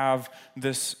him have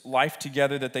this life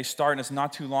together that they start, and it's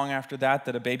not too long after that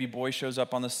a baby boy shows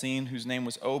up on the scene whose name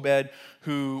was Obed,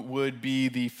 who would be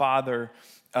the father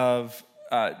of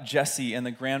Jesse and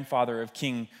the grandfather of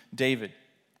King David.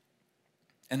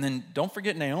 And then don't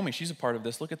forget Naomi, she's a part of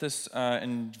this. Look at this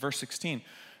in verse 16.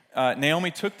 Naomi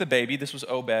took the baby, this was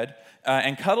Obed,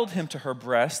 and cuddled him to her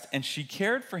breast, and she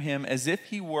cared for him as if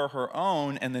he were her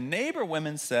own. And the neighbor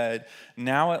women said,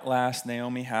 now at last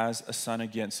Naomi has a son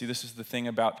again. See, this is the thing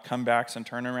about comebacks and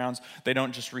turnarounds. They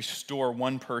don't just restore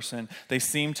one person. They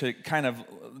seem to kind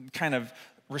of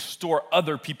restore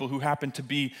other people who happen to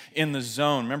be in the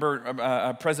zone.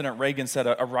 Remember, President Reagan said,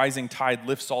 a rising tide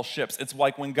lifts all ships. It's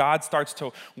like when God starts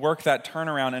to work that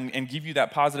turnaround and give you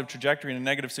that positive trajectory in a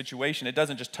negative situation, it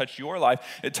doesn't just touch your life,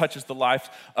 it touches the life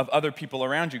of other people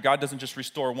around you. God doesn't just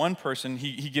restore one person,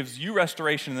 he gives you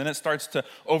restoration, and then it starts to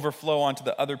overflow onto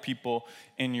the other people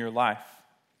in your life.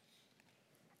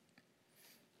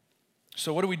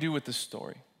 So what do we do with this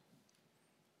story?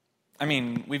 I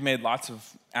mean, we've made lots of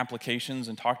applications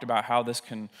and talked about how this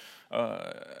can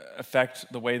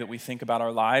affect the way that we think about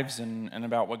our lives and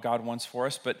about what God wants for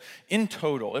us. But in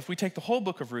total, if we take the whole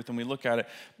book of Ruth and we look at it,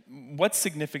 what's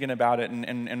significant about it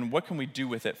and what can we do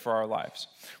with it for our lives?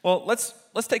 Well, let's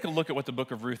take a look at what the book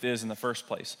of Ruth is in the first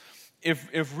place.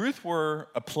 If Ruth were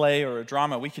a play or a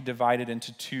drama, we could divide it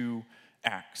into two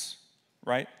acts,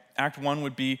 right? Act one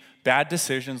would be bad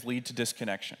decisions lead to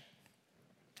disconnection.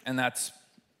 And that's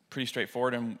pretty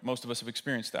straightforward, and most of us have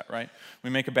experienced that, right? We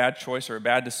make a bad choice or a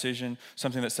bad decision,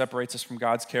 something that separates us from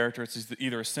God's character. It's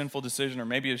either a sinful decision or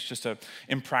maybe it's just an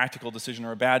impractical decision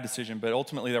or a bad decision, but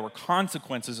ultimately there were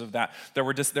consequences of that. There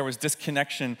was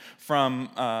disconnection from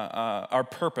our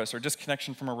purpose, or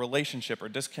disconnection from a relationship, or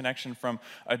disconnection from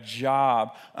a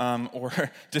job, or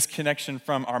disconnection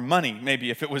from our money, maybe,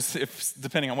 if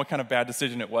depending on what kind of bad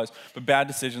decision it was. But bad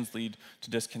decisions lead to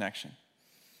disconnection.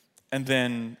 And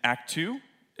then Act 2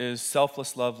 is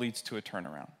selfless love leads to a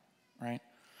turnaround, right?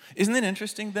 Isn't it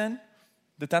interesting then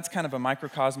that that's kind of a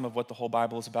microcosm of what the whole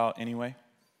Bible is about anyway?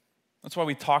 That's why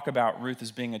we talk about Ruth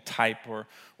as being a type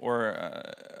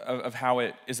of how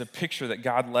it is a picture that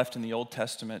God left in the Old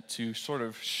Testament to sort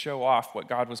of show off what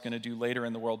God was going to do later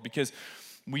in the world, because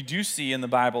we do see in the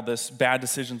Bible this bad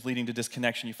decisions leading to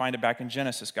disconnection. You find it back in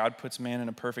Genesis. God puts man in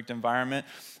a perfect environment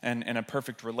and a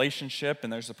perfect relationship,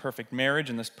 and there's a perfect marriage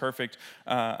and this perfect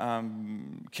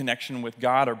connection with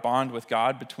God or bond with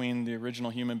God between the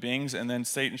original human beings, and then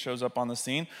Satan shows up on the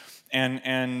scene.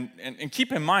 And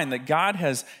keep in mind that God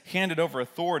has handed over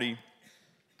authority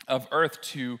of earth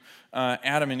to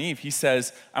Adam and Eve. He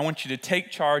says, I want you to take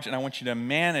charge and I want you to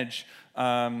manage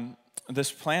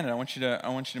this planet. I want you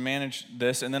to manage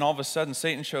this. And then all of a sudden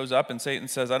Satan shows up and Satan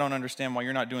says, I don't understand why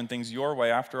you're not doing things your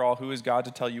way. After all, who is God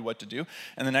to tell you what to do?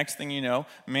 And the next thing you know,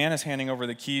 man is handing over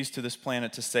the keys to this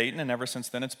planet to Satan, and ever since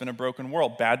then it's been a broken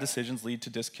world. Bad decisions lead to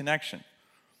disconnection.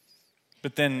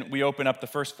 But then we open up the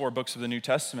first 4 books of the New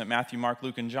Testament, Matthew, Mark,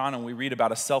 Luke, and John, and we read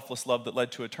about a selfless love that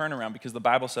led to a turnaround, because the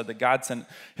Bible said that God sent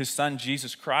his son,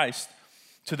 Jesus Christ,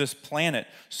 to this planet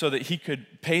so that he could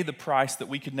pay the price that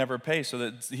we could never pay, so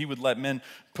that he would let men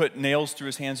put nails through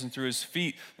his hands and through his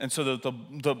feet, and so that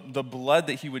the blood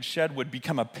that he would shed would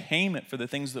become a payment for the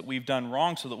things that we've done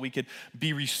wrong, so that we could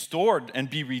be restored and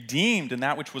be redeemed, and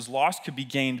that which was lost could be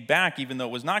gained back, even though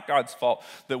it was not God's fault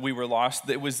that we were lost.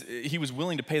 He was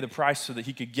willing to pay the price so that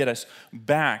he could get us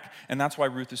back, and that's why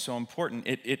Ruth is so important.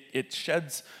 It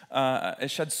sheds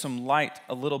some light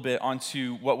a little bit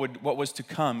onto what was to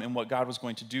come and what God was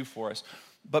going to do for us.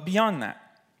 But beyond that,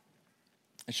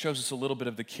 it shows us a little bit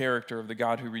of the character of the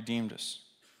God who redeemed us.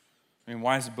 I mean,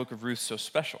 why is the book of Ruth so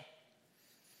special?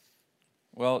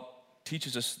 Well, it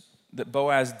teaches us that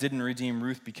Boaz didn't redeem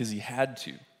Ruth because he had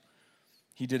to.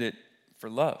 He did it for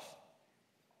love.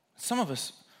 Some of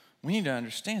us, we need to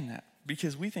understand that,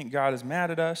 because we think God is mad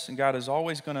at us and God is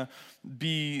always going to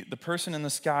be the person in the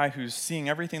sky who's seeing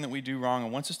everything that we do wrong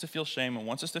and wants us to feel shame and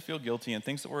wants us to feel guilty and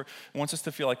wants us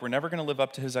to feel like we're never going to live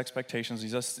up to his expectations.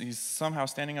 He's somehow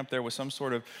standing up there with some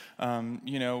sort of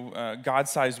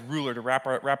God-sized ruler to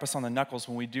rap us on the knuckles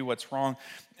when we do what's wrong.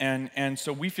 And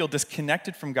so we feel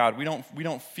disconnected from God. We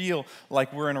don't feel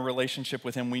like we're in a relationship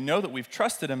with him. We know that we've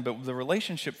trusted him, but the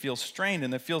relationship feels strained,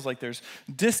 and it feels like there's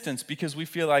distance because we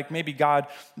feel like maybe God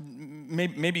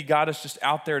maybe God is just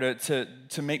out there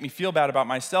to make me feel bad about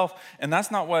myself. And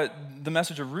that's not what the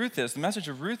message of Ruth is. The message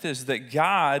of Ruth is that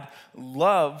God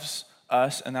loves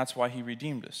us, and that's why he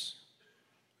redeemed us.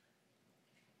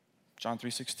 John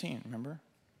 3:16, remember?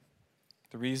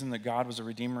 The reason that God was a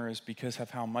redeemer is because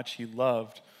of how much he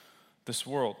loved this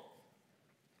world.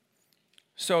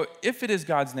 So if it is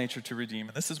God's nature to redeem,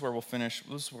 and this is where we'll finish,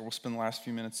 this is where we'll spend the last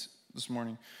few minutes this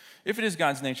morning. If it is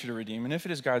God's nature to redeem, and if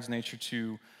it is God's nature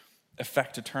to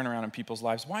effect a turnaround in people's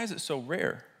lives, why is it so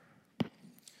rare?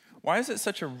 Why is it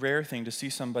such a rare thing to see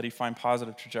somebody find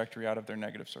positive trajectory out of their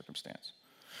negative circumstance?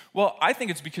 Well, I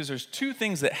think it's because there's two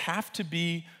things that have to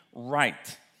be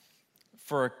right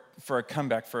for a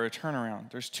comeback, for a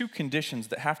turnaround. There's two conditions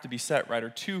that have to be set right, or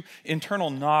two internal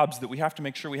knobs that we have to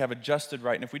make sure we have adjusted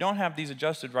right. And if we don't have these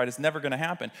adjusted right, it's never going to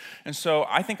happen. And so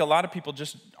I think a lot of people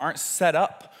just aren't set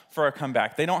up for a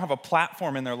comeback. They don't have a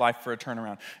platform in their life for a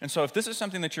turnaround. And so if this is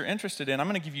something that you're interested in, I'm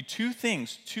going to give you two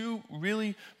things, two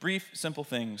really brief, simple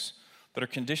things that are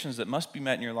conditions that must be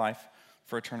met in your life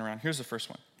for a turnaround. Here's the first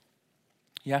one.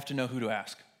 You have to know who to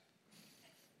ask.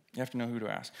 You have to know who to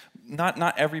ask.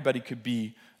 Not everybody could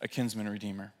be a kinsman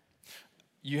redeemer.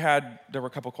 There were a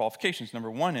couple qualifications. Number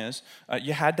one is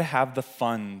you had to have the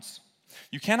funds.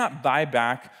 You cannot buy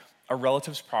back a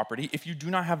relative's property if you do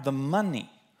not have the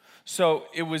money. So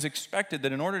it was expected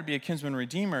that in order to be a kinsman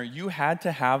redeemer, you had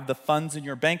to have the funds in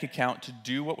your bank account to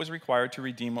do what was required to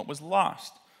redeem what was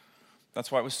lost. That's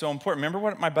why it was so important. Remember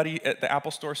what my buddy at the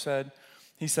Apple store said?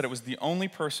 He said it was the only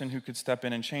person who could step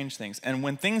in and change things. And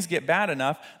when things get bad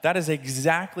enough, that is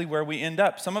exactly where we end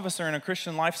up. Some of us are in a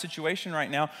Christian life situation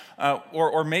right now,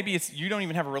 or maybe it's you don't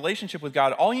even have a relationship with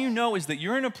God. All you know is that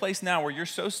you're in a place now where you're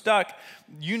so stuck,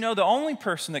 you know the only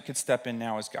person that could step in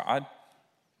now is God,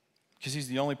 because he's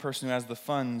the only person who has the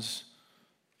funds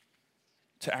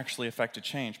to actually effect a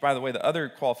change. By the way, the other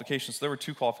qualifications, there were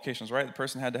two qualifications, right? The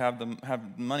person had to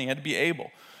have money, had to be able.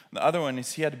 The other one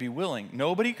is he had to be willing.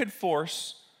 Nobody could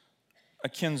force a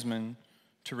kinsman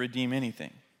to redeem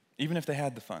anything, even if they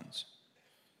had the funds.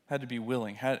 Had to be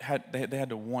willing. They had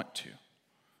to want to.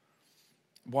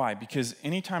 Why? Because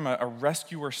anytime a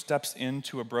rescuer steps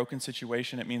into a broken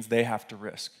situation, it means they have to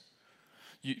risk.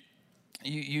 You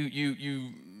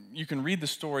can read the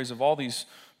stories of all these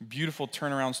beautiful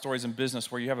turnaround stories in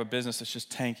business where you have a business that's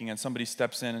just tanking and somebody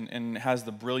steps in and has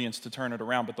the brilliance to turn it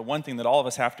around. But the one thing that all of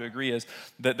us have to agree is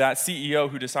that CEO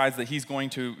who decides that he's going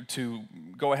to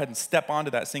go ahead and step onto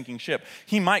that sinking ship,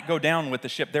 he might go down with the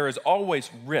ship. There is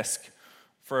always risk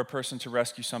for a person to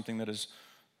rescue something that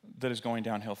is going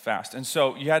downhill fast. And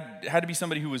so you had to be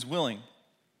somebody who was willing.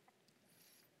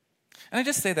 And I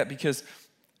just say that because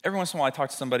every once in a while I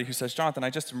talk to somebody who says, Jonathan, I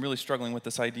just am really struggling with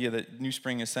this idea that New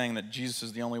Spring is saying that Jesus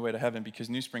is the only way to heaven, because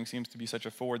New Spring seems to be such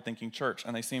a forward-thinking church,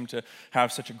 and they seem to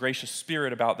have such a gracious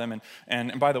spirit about them.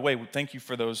 And by the way, thank you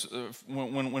for those.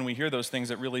 When we hear those things,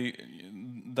 it really,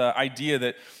 the idea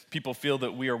that people feel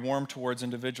that we are warm towards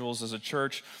individuals as a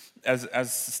church,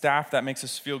 as staff, that makes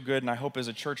us feel good, and I hope as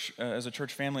a church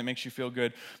family, it makes you feel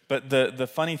good. But the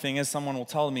funny thing is, someone will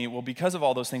tell me, well, because of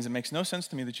all those things, it makes no sense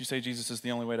to me that you say Jesus is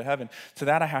the only way to heaven. To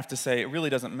that, I have to say, it really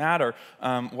doesn't matter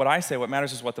what I say. What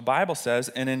matters is what the Bible says.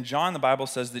 And in John, the Bible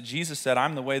says that Jesus said,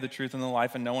 I'm the way, the truth, and the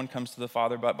life, and no one comes to the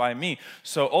Father but by me.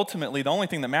 So ultimately, the only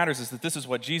thing that matters is that this is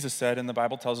what Jesus said, and the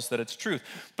Bible tells us that it's truth.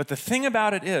 But the thing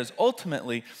about it is,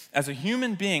 ultimately, as a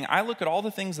human being, I look at all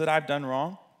the things that I've done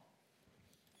wrong,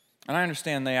 and I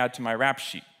understand they add to my rap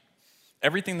sheet.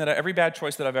 Every bad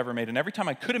choice that I've ever made, and every time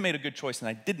I could have made a good choice and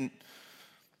I didn't,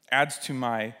 adds to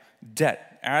my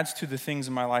debt, adds to the things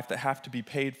in my life that have to be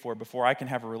paid for before I can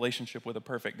have a relationship with a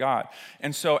perfect God.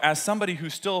 And so as somebody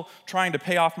who's still trying to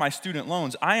pay off my student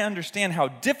loans, I understand how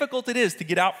difficult it is to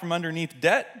get out from underneath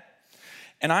debt.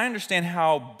 And I understand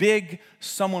how big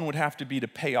someone would have to be to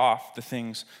pay off the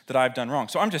things that I've done wrong.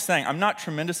 So I'm just saying, I'm not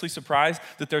tremendously surprised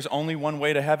that there's only one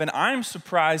way to heaven. I'm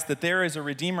surprised that there is a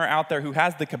Redeemer out there who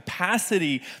has the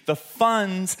capacity, the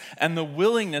funds, and the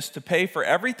willingness to pay for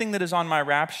everything that is on my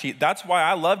rap sheet. That's why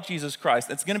I love Jesus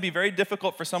Christ. It's going to be very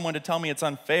difficult for someone to tell me it's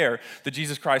unfair that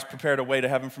Jesus Christ prepared a way to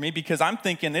heaven for me, because I'm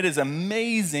thinking it is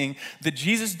amazing that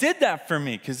Jesus did that for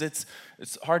me, because it's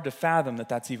hard to fathom that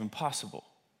that's even possible.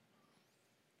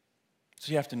 So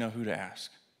you have to know who to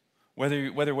ask. Whether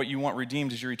what you want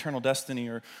redeemed is your eternal destiny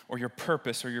or your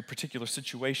purpose or your particular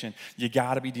situation, you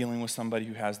got to be dealing with somebody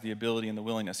who has the ability and the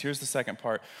willingness. Here's the second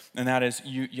part, and that is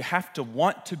you have to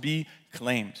want to be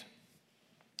claimed.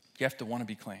 You have to want to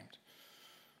be claimed.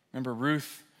 Remember,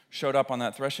 Ruth showed up on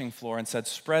that threshing floor and said,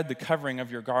 spread the covering of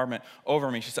your garment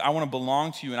over me. She said, I want to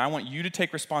belong to you, and I want you to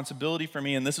take responsibility for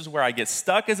me, and this is where I get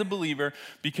stuck as a believer,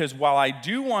 because while I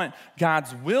do want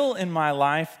God's will in my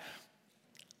life,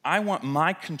 I want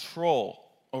my control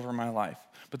over my life.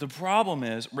 But the problem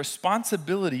is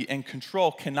responsibility and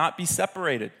control cannot be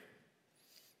separated.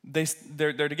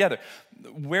 They're together.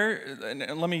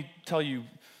 And let me tell you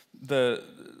a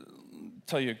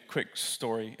quick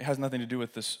story. It has nothing to do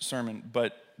with this sermon,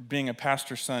 but being a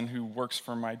pastor's son who works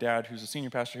for my dad, who's a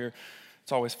senior pastor here,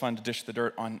 it's always fun to dish the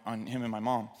dirt on him and my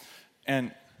mom.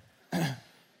 And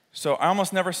so I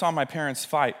almost never saw my parents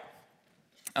fight,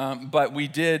 but we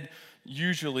did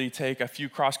usually take a few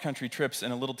cross-country trips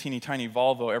in a little teeny tiny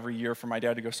Volvo every year for my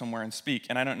dad to go somewhere and speak.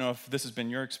 And I don't know if this has been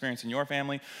your experience in your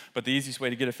family, but the easiest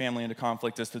way to get a family into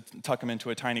conflict is to tuck them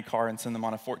into a tiny car and send them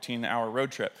on a 14-hour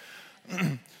road trip.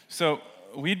 So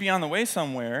we'd be on the way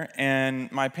somewhere,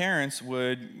 and my parents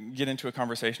would get into a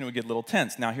conversation. It would get a little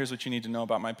tense. Now, here's what you need to know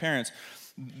about my parents.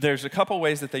 There's a couple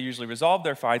ways that they usually resolve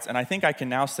their fights, and I think I can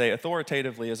now say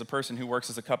authoritatively as a person who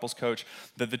works as a couples coach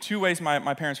that the two ways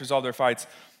my parents resolve their fights,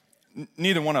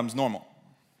 neither one of them is normal,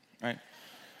 right?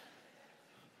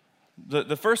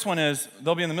 The first one is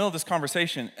they'll be in the middle of this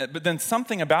conversation, but then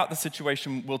something about the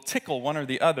situation will tickle one or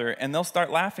the other, and they'll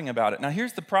start laughing about it. Now,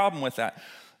 here's the problem with that.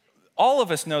 All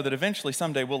of us know that eventually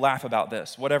someday we'll laugh about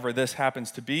this, whatever this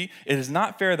happens to be. It is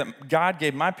not fair that God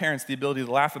gave my parents the ability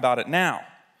to laugh about it now.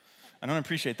 I don't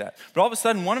appreciate that. But all of a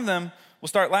sudden, one of them will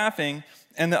start laughing,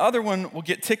 and the other one will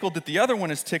get tickled that the other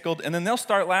one is tickled, and then they'll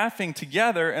start laughing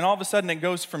together, and all of a sudden it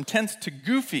goes from tense to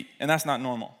goofy, and that's not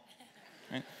normal.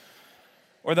 Right?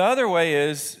 Or the other way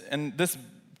is, and this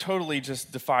totally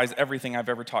just defies everything I've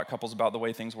ever taught couples about the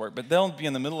way things work, but they'll be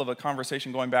in the middle of a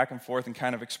conversation going back and forth and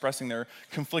kind of expressing their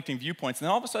conflicting viewpoints, and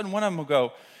then all of a sudden one of them will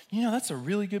go, you know, that's a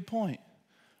really good point.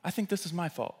 I think this is my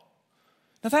fault.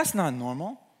 Now that's not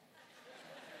normal.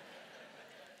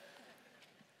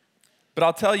 But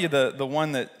I'll tell you the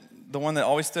one that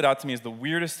always stood out to me is the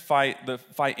weirdest fight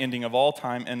ending of all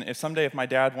time. And if my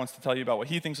dad wants to tell you about what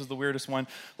he thinks is the weirdest one,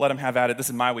 let him have at it. This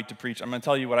is my week to preach. I'm going to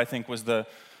tell you what I think was the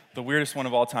weirdest one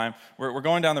of all time. We're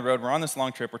going down the road. We're on this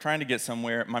long trip. We're trying to get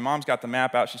somewhere. My mom's got the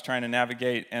map out. She's trying to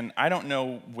navigate. And I don't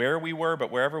know where we were,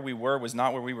 but wherever we were was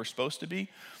not where we were supposed to be.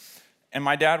 And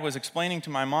my dad was explaining to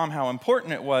my mom how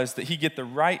important it was that he get the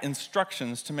right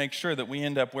instructions to make sure that we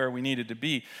end up where we needed to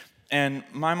be. And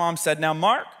my mom said, now,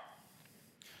 Mark,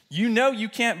 you know you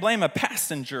can't blame a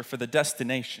passenger for the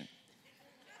destination.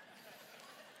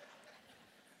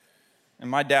 And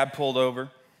my dad pulled over,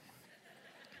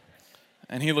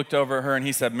 and he looked over at her, and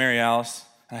he said, Mary Alice.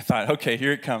 And I thought, okay,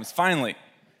 here it comes, finally,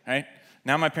 right?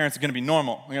 Now my parents are going to be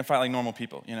normal. We're going to fight like normal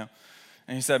people, you know.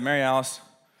 And he said, Mary Alice,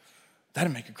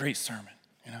 that'd make a great sermon,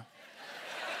 you know.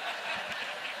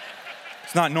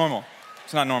 It's not normal.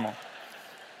 It's not normal.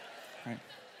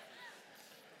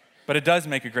 But it does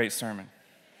make a great sermon.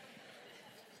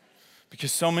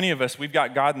 Because so many of us, we've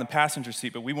got God in the passenger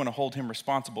seat, but we want to hold him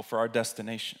responsible for our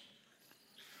destination.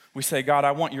 We say, God,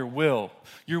 I want your will.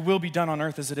 Your will be done on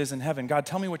earth as it is in heaven. God,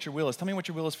 tell me what your will is. Tell me what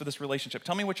your will is for this relationship.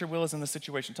 Tell me what your will is in this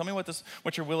situation. Tell me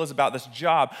what your will is about this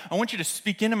job. I want you to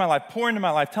speak into my life, pour into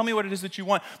my life. Tell me what it is that you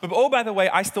want. But oh, by the way,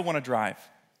 I still want to drive.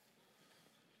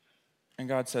 And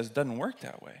God says, it doesn't work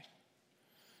that way.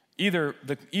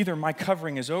 Either my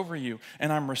covering is over you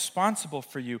and I'm responsible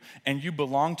for you and you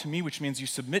belong to me, which means you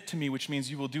submit to me, which means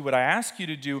you will do what I ask you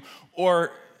to do,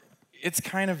 or it's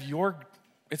kind of your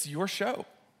show.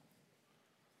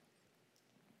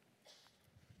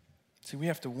 See, we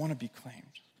have to want to be claimed.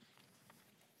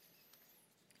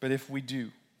 But if we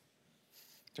do,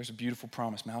 there's a beautiful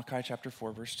promise. Malachi chapter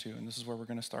 4, verse 2, and this is where we're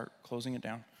going to start closing it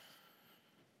down.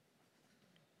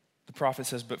 The prophet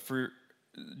says, but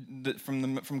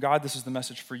from God, this is the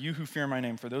message for you who fear my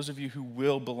name, for those of you who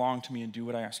will belong to me and do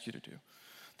what I ask you to do.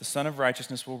 The Son of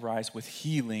Righteousness will rise with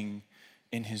healing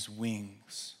in his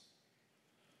wings.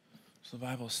 So the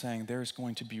Bible is saying there is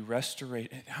going to be restoration.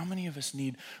 How many of us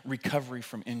need recovery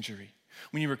from injury?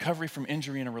 We need recovery from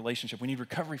injury in a relationship. We need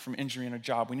recovery from injury in a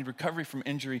job. We need recovery from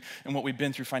injury in what we've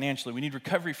been through financially. We need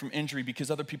recovery from injury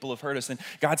because other people have hurt us. And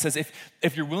God says,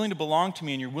 if you're willing to belong to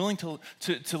me and you're willing to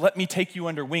let me take you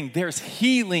under wing, there's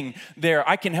healing there.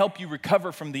 I can help you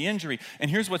recover from the injury. And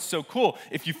here's what's so cool.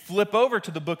 If you flip over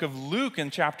to the book of Luke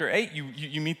in chapter 8,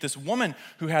 you meet this woman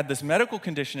who had this medical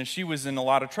condition, and she was in a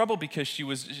lot of trouble because she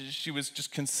was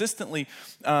just consistently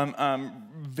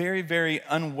very, very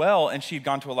unwell, and she had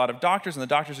gone to a lot of doctors, and the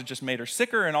doctors had just made her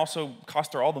sicker and also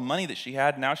cost her all the money that she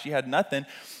had. Now she had nothing.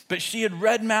 But she had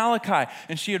read Malachi,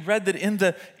 and she had read that in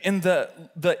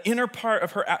the inner part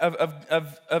of her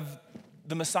of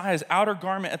the Messiah's outer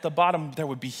garment at the bottom, there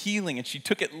would be healing, and she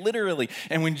took it literally.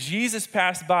 And when Jesus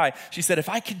passed by, she said, if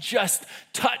I could just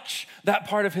touch that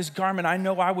part of his garment, I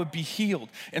know I would be healed.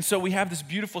 And so we have this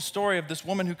beautiful story of this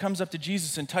woman who comes up to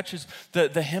Jesus and touches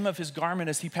the hem of his garment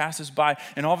as he passes by,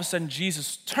 and all of a sudden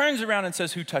Jesus turns around and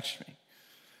says, who touched me?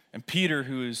 And Peter,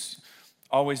 who is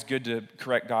always good to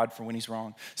correct God for when he's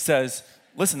wrong, says,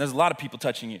 listen, there's a lot of people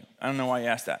touching you. I don't know why you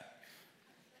asked that.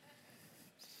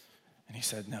 And he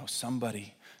said, no,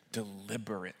 somebody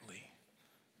deliberately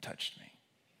touched me.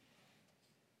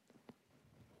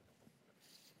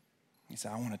 He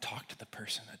said, I want to talk to the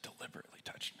person that deliberately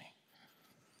touched me.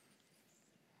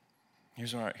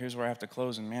 Here's where I have to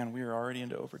close, and man, we are already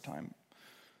into overtime.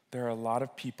 There are a lot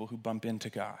of people who bump into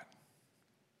God.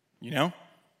 You know?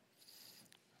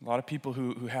 A lot of people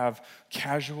who have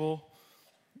casual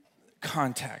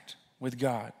contact with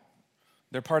God.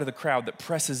 They're part of the crowd that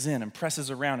presses in and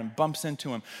presses around and bumps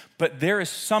into him. But there is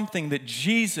something that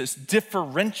Jesus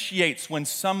differentiates when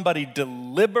somebody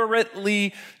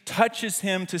deliberately touches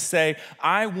him to say,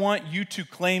 I want you to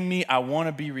claim me, I want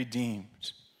to be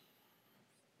redeemed.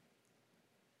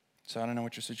 So I don't know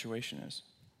what your situation is.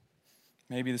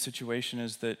 Maybe the situation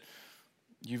is that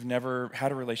you've never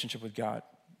had a relationship with God.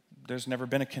 There's never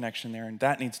been a connection there, and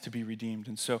that needs to be redeemed.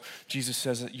 And so Jesus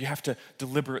says that you have to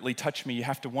deliberately touch me. You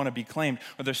have to want to be claimed.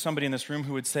 Or there's somebody in this room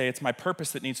who would say, it's my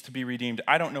purpose that needs to be redeemed.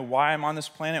 I don't know why I'm on this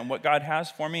planet and what God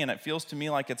has for me, and it feels to me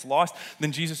like it's lost.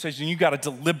 Then Jesus says, you got to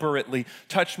deliberately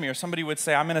touch me. Or somebody would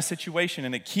say, I'm in a situation,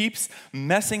 and it keeps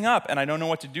messing up, and I don't know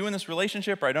what to do in this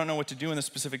relationship, or I don't know what to do in this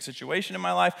specific situation in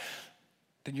my life.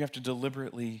 Then you have to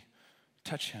deliberately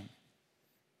touch him.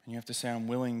 And you have to say, I'm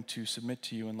willing to submit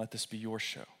to you and let this be your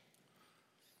show.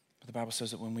 But the Bible says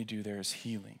that when we do, there is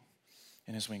healing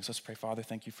in his wings. Let's pray. Father,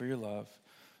 thank you for your love.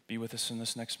 Be with us in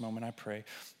this next moment, I pray.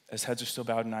 As heads are still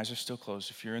bowed and eyes are still closed,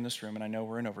 if you're in this room, and I know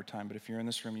we're in overtime, but if you're in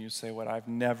this room, you would say, I've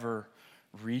never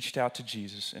reached out to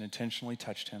Jesus and intentionally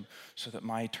touched him so that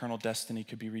my eternal destiny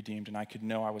could be redeemed and I could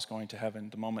know I was going to heaven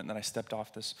the moment that I stepped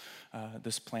off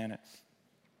this planet.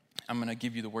 I'm going to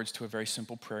give you the words to a very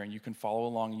simple prayer, and you can follow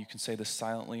along, and you can say this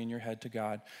silently in your head to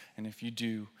God, and if you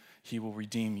do, he will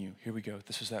redeem you. Here we go.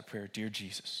 This is that prayer. Dear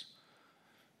Jesus,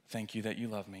 thank you that you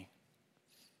love me.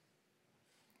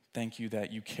 Thank you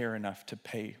that you care enough to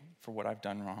pay for what I've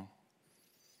done wrong.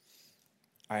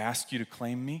 I ask you to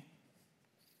claim me.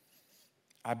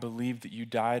 I believe that you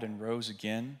died and rose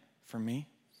again for me.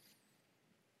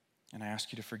 And I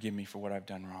ask you to forgive me for what I've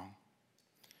done wrong.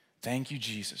 Thank you,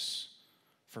 Jesus,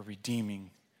 for redeeming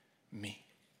me.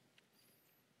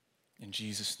 In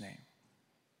Jesus' name,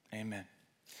 amen.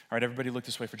 All right, everybody look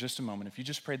this way for just a moment. If you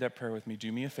just prayed that prayer with me, do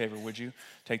me a favor, would you?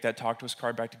 Take that Talk to Us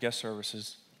card back to guest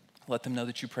services. Let them know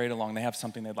that you prayed along. They have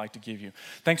something they'd like to give you.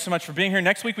 Thanks so much for being here.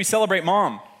 Next week, we celebrate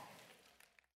Mom.